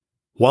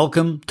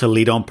Welcome to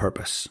Lead on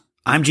Purpose.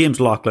 I'm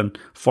James Laughlin,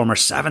 former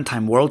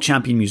 7-time world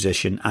champion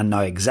musician and now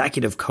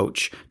executive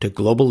coach to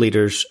global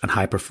leaders and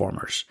high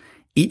performers.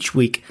 Each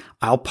week,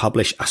 I'll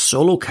publish a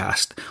solo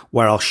cast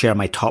where I'll share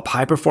my top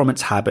high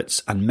performance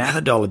habits and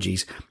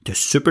methodologies to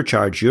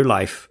supercharge your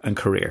life and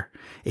career.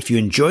 If you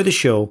enjoy the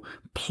show,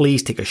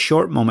 please take a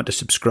short moment to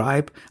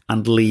subscribe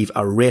and leave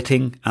a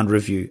rating and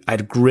review.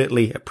 I'd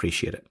greatly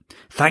appreciate it.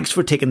 Thanks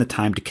for taking the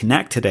time to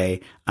connect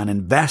today and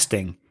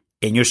investing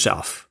in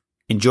yourself.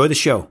 Enjoy the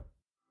show.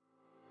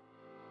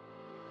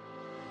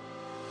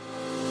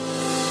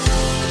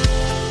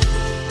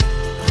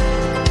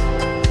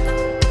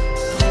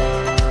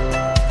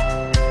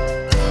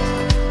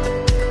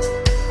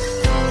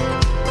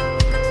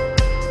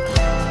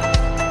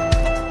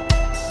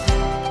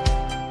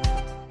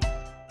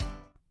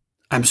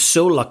 I'm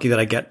so lucky that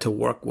I get to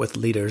work with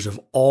leaders of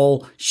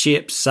all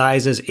shapes,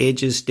 sizes,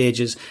 ages,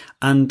 stages,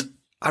 and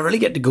I really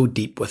get to go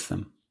deep with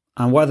them.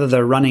 And whether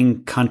they're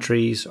running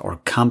countries or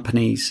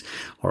companies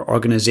or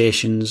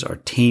organizations or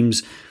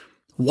teams,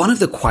 one of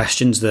the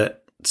questions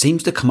that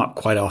seems to come up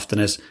quite often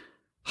is,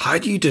 how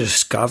do you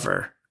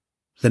discover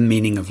the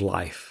meaning of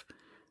life?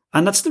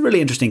 And that's the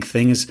really interesting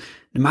thing is,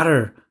 no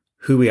matter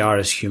who we are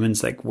as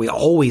humans, like we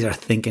always are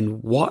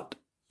thinking, what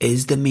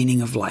is the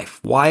meaning of life?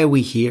 Why are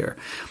we here?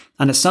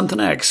 And it's something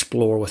I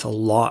explore with a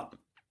lot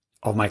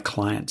of my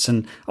clients.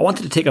 And I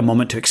wanted to take a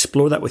moment to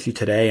explore that with you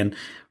today and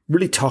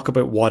really talk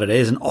about what it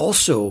is and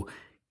also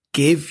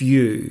give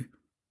you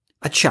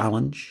a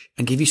challenge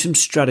and give you some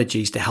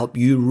strategies to help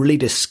you really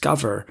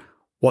discover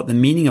what the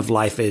meaning of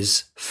life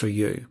is for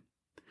you.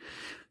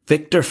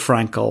 Viktor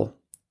Frankl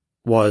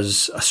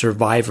was a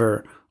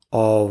survivor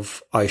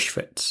of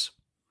Auschwitz,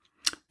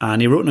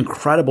 and he wrote an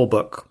incredible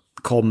book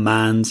called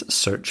Man's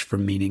Search for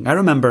Meaning. I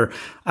remember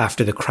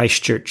after the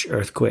Christchurch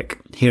earthquake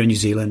here in New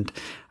Zealand,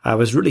 I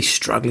was really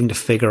struggling to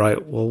figure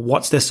out, well,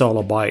 what's this all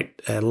about?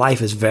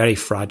 Life is very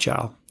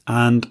fragile.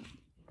 And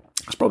I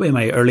was probably in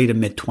my early to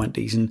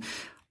mid-20s, and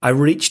I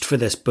reached for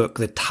this book.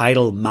 The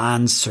title,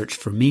 Man's Search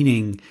for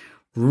Meaning,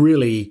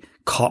 really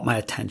caught my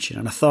attention.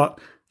 And I thought,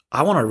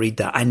 I want to read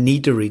that. I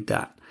need to read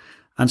that.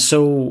 And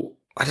so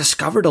I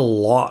discovered a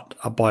lot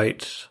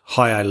about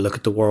how I look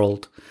at the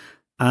world.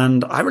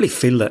 And I really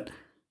feel that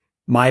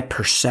my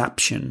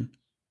perception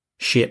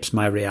shapes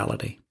my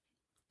reality.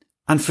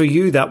 And for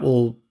you, that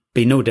will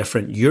be no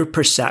different. Your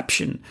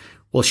perception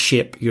will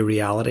shape your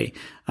reality.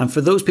 And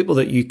for those people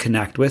that you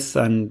connect with,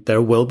 and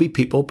there will be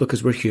people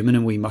because we're human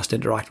and we must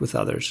interact with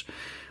others,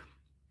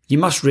 you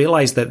must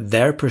realize that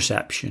their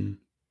perception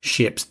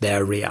shapes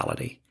their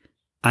reality.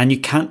 And you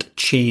can't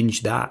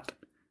change that.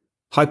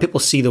 How people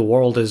see the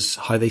world is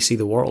how they see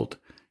the world.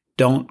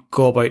 Don't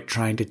go about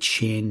trying to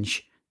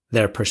change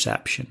their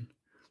perception.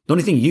 The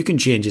only thing you can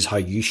change is how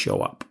you show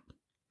up.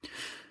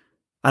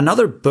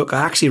 Another book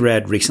I actually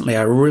read recently,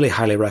 I really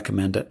highly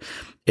recommend it,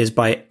 is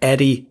by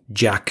Eddie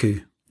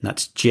Jaku.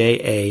 That's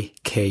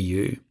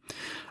Jaku.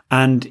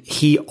 And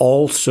he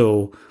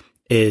also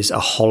is a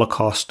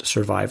Holocaust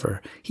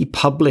survivor. He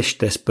published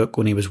this book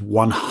when he was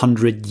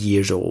 100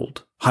 years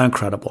old. How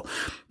incredible.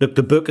 Look,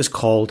 the book is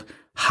called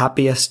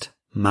Happiest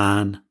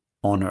Man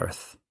on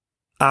Earth.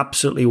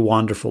 Absolutely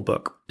wonderful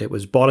book. It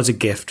was bought as a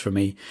gift for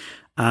me.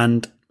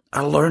 And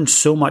I learned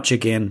so much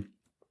again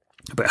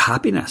about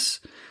happiness,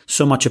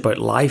 so much about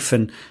life,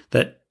 and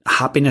that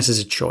happiness is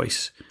a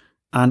choice.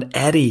 And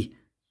Eddie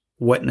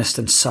witnessed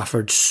and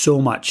suffered so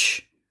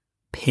much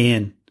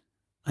pain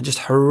and just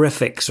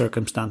horrific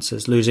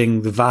circumstances,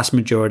 losing the vast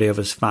majority of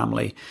his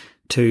family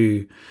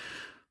to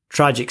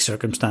tragic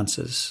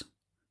circumstances.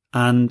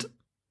 And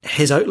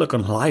his outlook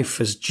on life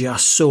is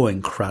just so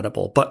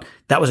incredible. But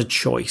that was a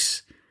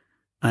choice.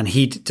 And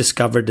he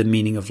discovered the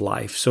meaning of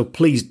life. So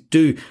please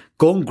do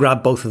go and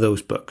grab both of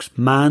those books.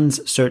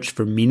 Man's Search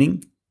for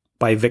Meaning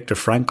by Viktor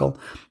Frankl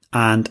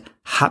and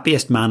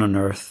Happiest Man on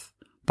Earth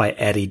by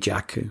Eddie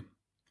Jaku.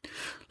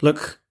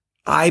 Look,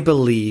 I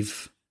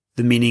believe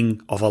the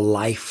meaning of a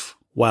life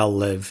well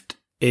lived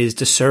is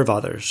to serve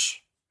others,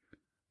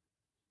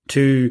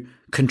 to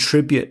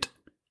contribute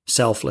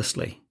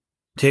selflessly,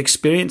 to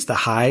experience the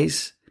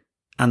highs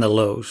and the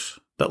lows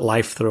that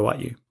life throw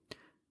at you.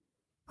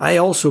 I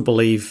also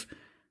believe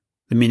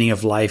the meaning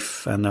of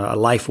life and a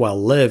life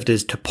well lived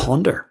is to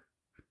ponder,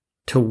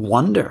 to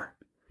wonder,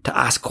 to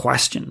ask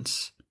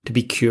questions, to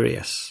be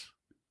curious.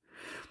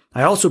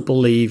 I also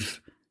believe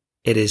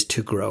it is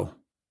to grow.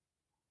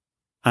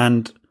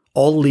 And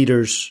all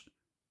leaders,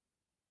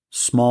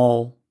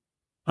 small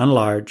and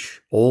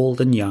large,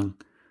 old and young,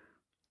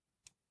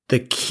 the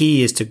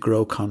key is to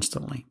grow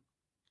constantly.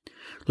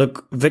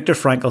 Look, Viktor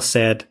Frankl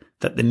said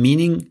that the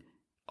meaning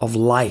of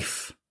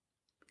life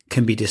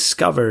can be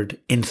discovered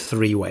in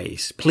 3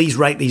 ways. Please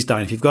write these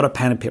down. If you've got a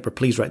pen and paper,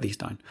 please write these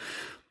down.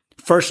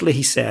 Firstly,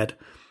 he said,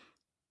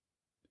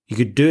 you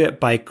could do it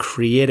by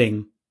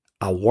creating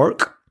a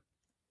work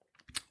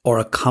or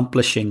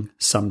accomplishing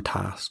some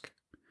task.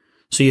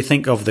 So you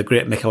think of the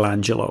great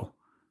Michelangelo,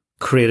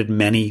 created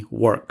many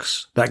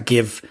works that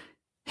give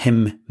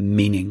him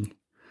meaning.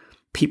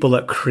 People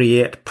that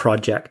create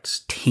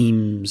projects,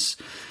 teams,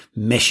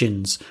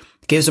 missions.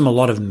 It gives them a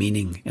lot of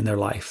meaning in their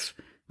life.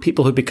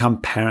 People who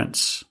become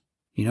parents,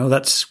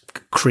 that's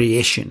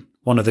creation,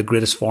 one of the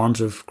greatest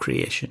forms of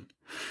creation.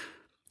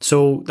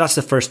 So that's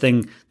the first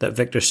thing that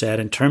Victor said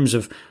in terms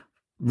of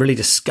really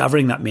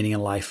discovering that meaning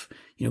in life.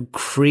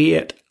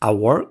 Create a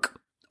work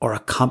or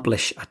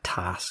accomplish a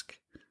task.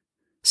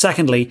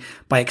 Secondly,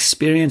 by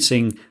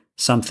experiencing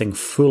something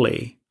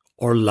fully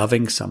or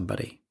loving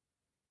somebody.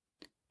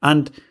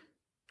 And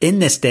in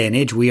this day and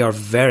age, we are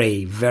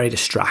very, very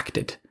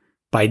distracted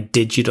by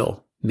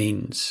digital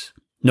means,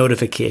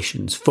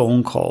 notifications,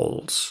 phone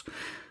calls,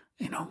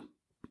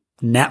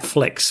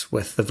 Netflix,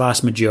 with the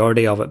vast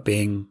majority of it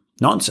being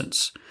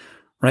nonsense,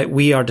 right?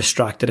 We are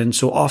distracted, and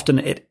so often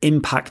it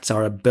impacts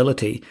our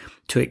ability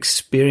to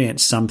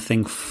experience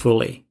something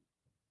fully.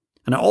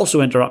 And it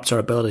also interrupts our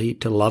ability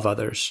to love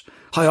others.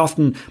 How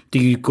often do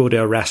you go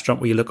to a restaurant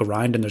where you look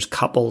around and there's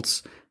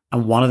couples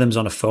and one of them's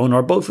on a phone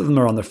or both of them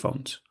are on their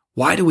phones?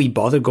 Why do we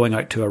bother going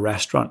out to a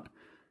restaurant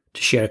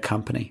to share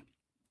company?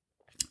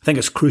 I think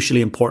it's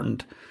crucially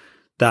important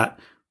that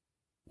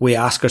we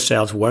ask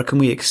ourselves, where can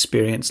we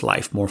experience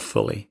life more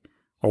fully?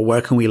 Or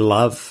where can we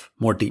love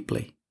more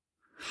deeply?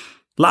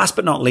 Last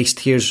but not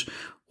least, here's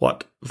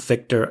what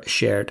Victor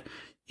shared.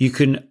 You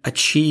can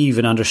achieve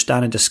and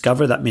understand and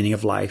discover that meaning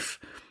of life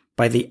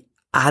by the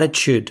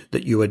attitude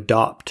that you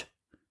adopt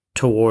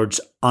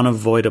towards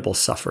unavoidable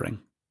suffering.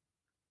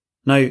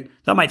 Now,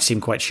 that might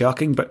seem quite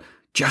shocking, but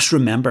just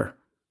remember,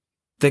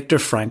 Viktor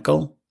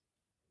Frankl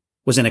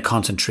was in a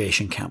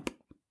concentration camp.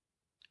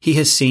 He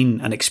has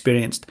seen and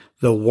experienced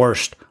the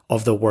worst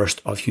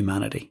of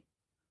humanity.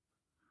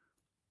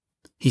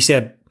 He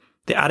said,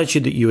 the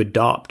attitude that you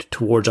adopt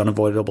towards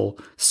unavoidable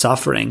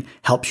suffering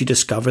helps you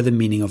discover the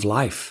meaning of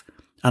life.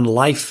 And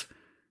life,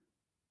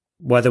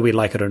 whether we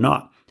like it or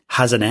not,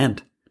 has an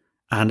end.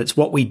 And it's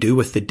what we do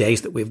with the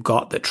days that we've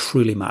got that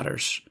truly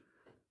matters.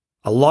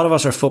 A lot of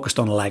us are focused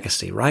on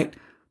legacy, right?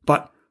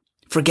 But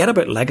forget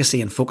about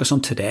legacy and focus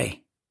on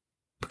today.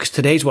 Because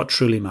today's what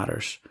truly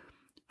matters.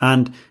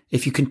 And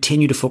if you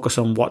continue to focus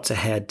on what's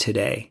ahead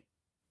today,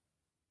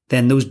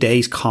 then those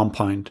days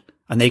compound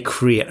and they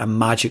create a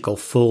magical,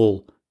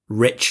 full,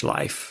 rich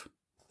life.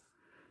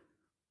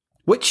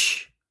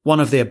 Which one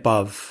of the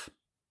above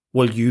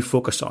will you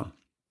focus on?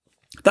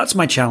 That's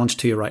my challenge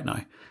to you right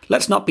now.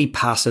 Let's not be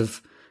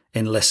passive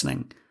in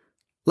listening.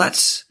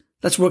 Let's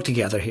work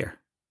together here.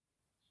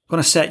 I'm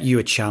going to set you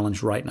a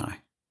challenge right now.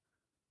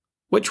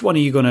 Which one are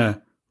you going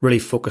to really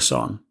focus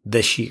on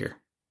this year,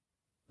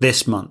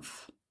 this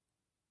month,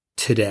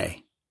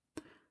 today?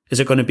 Is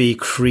it going to be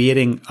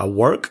creating a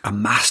work, a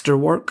master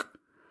work,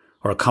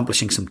 or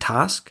accomplishing some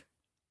task?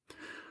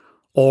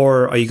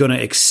 Or are you going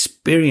to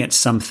experience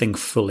something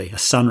fully, a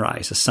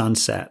sunrise, a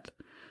sunset,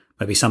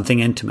 maybe something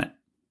intimate?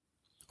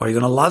 Or are you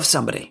going to love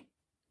somebody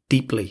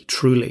deeply,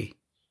 truly,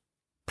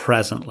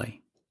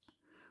 presently?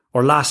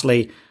 Or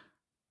lastly,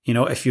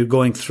 if you're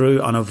going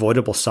through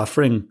unavoidable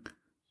suffering,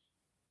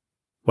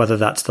 whether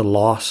that's the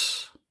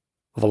loss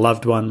of a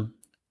loved one,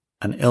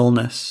 an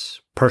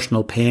illness,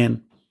 personal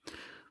pain,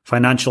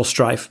 financial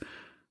strife,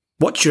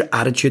 what's your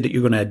attitude that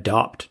you're going to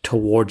adopt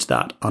towards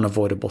that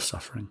unavoidable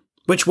suffering?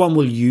 Which one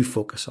will you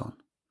focus on?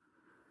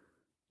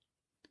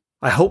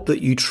 I hope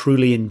that you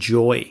truly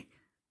enjoy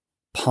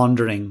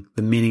pondering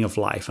the meaning of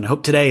life. And I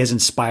hope today has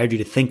inspired you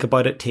to think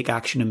about it, take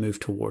action and move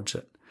towards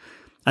it.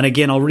 And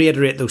again, I'll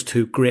reiterate those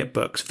two great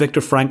books,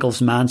 Viktor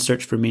Frankl's Man's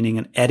Search for Meaning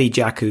and Eddie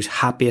Jaku's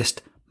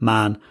Happiest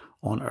Man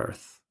on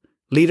Earth.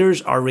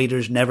 Leaders are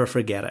readers, never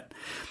forget it.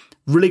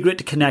 Really great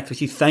to connect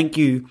with you. Thank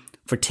you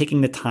for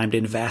taking the time to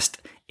invest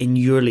in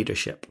your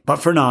leadership. But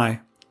for now,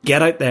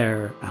 get out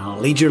there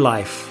and lead your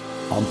life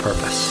on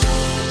purpose.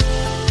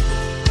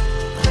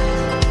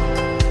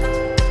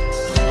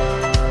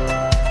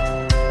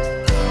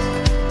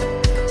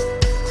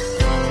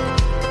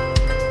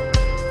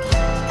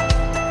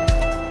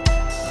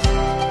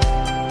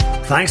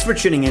 Thanks for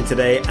tuning in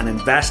today and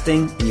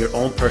investing in your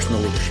own personal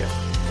leadership.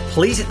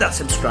 Please hit that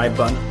subscribe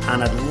button,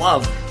 and I'd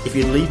love if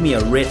you'd leave me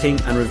a rating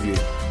and review.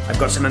 I've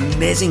got some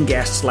amazing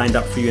guests lined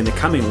up for you in the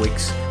coming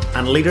weeks.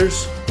 And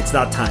leaders, it's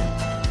that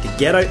time to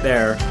get out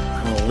there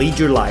and lead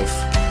your life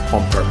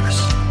on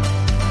purpose.